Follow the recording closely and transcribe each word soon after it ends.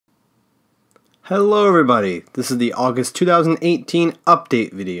Hello everybody, this is the August 2018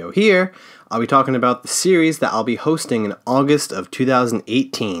 update video. Here, I'll be talking about the series that I'll be hosting in August of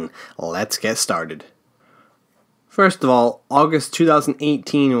 2018. Let's get started. First of all, August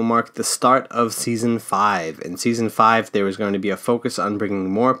 2018 will mark the start of Season 5. In Season 5, there is going to be a focus on bringing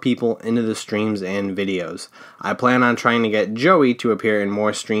more people into the streams and videos. I plan on trying to get Joey to appear in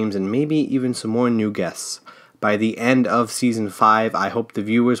more streams and maybe even some more new guests. By the end of Season 5, I hope the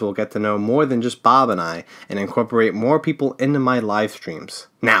viewers will get to know more than just Bob and I, and incorporate more people into my live streams.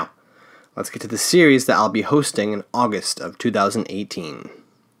 Now, let's get to the series that I'll be hosting in August of 2018.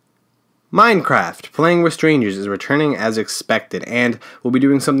 Minecraft Playing with Strangers is returning as expected, and we'll be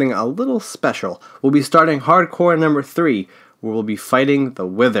doing something a little special. We'll be starting Hardcore number 3, where we'll be fighting the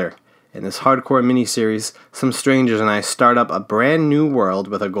Wither. In this Hardcore miniseries, some strangers and I start up a brand new world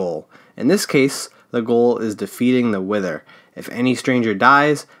with a goal. In this case, the goal is defeating the Wither. If any stranger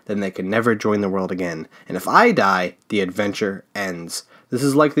dies, then they can never join the world again. And if I die, the adventure ends. This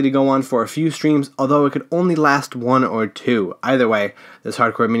is likely to go on for a few streams, although it could only last 1 or 2. Either way, this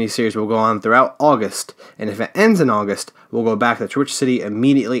Hardcore miniseries will go on throughout August, and if it ends in August, we'll go back to Twitch City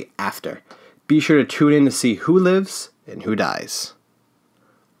immediately after. Be sure to tune in to see who lives and who dies.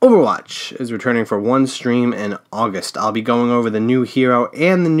 Overwatch is returning for 1 stream in August. I'll be going over the new hero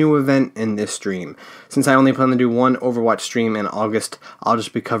and the new event in this stream. Since I only plan to do 1 Overwatch stream in August, I'll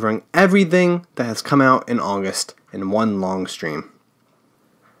just be covering everything that has come out in August in 1 long stream.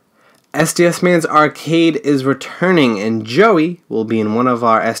 SDS Man's Arcade is returning, and Joey will be in one of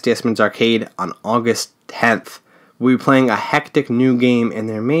our SDS Man's Arcade on August 10th. We'll be playing a hectic new game, and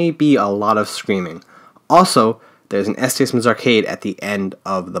there may be a lot of screaming. Also, there's an SDS Man's Arcade at the end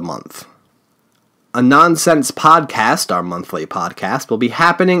of the month. A Nonsense Podcast, our monthly podcast, will be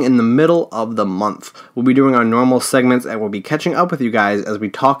happening in the middle of the month. We'll be doing our normal segments and we'll be catching up with you guys as we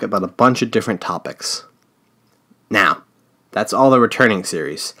talk about a bunch of different topics. Now, that's all the returning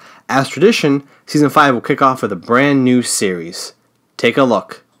series. As tradition, Season 5 will kick off with a brand new series. Take a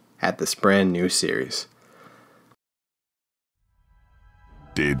look at this brand new series.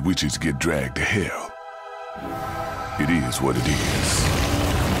 Dead witches get dragged to hell. It is what it is.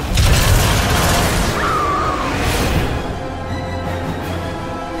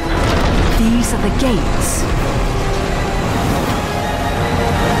 These are the gates.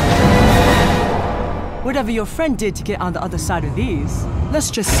 Whatever your friend did to get on the other side of these,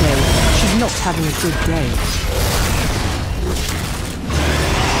 let's just say she's not having a good day.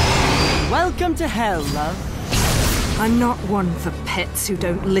 Welcome to hell, love. I'm not one for pets who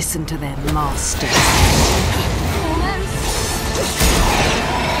don't listen to their masters.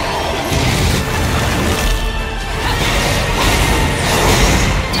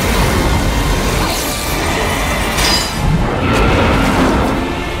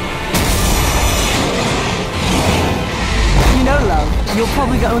 You know, love, you're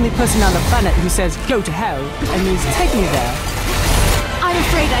probably the only person on the planet who says go to hell and means take me there. I'm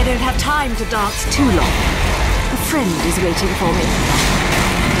afraid I don't have time to dance too long. A friend is waiting for me.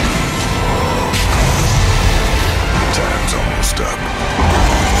 Time's almost up.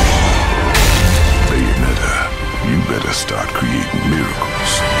 Bayonetta, you better start creating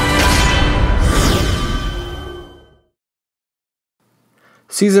miracles.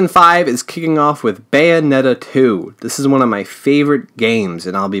 Season 5 is kicking off with Bayonetta 2. This is one of my favorite games,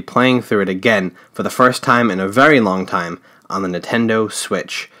 and I'll be playing through it again for the first time in a very long time on the Nintendo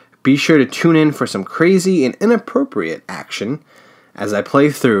Switch. Be sure to tune in for some crazy and inappropriate action as I play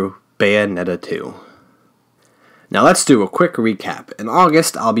through Bayonetta 2. Now let's do a quick recap. In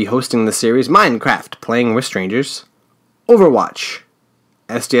August, I'll be hosting the series Minecraft Playing with Strangers, Overwatch,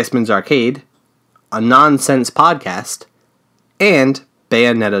 SDS Man's Arcade, a Nonsense Podcast, and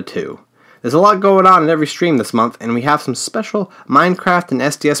Bayonetta 2. There's a lot going on in every stream this month, and we have some special Minecraft and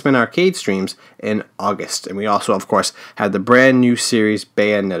SDS Man Arcade streams in August. And we also, of course, have the brand new series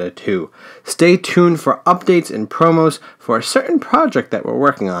Bayonetta 2. Stay tuned for updates and promos for a certain project that we're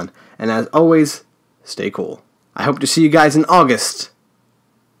working on. And as always, stay cool. I hope to see you guys in August.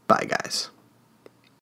 Bye, guys.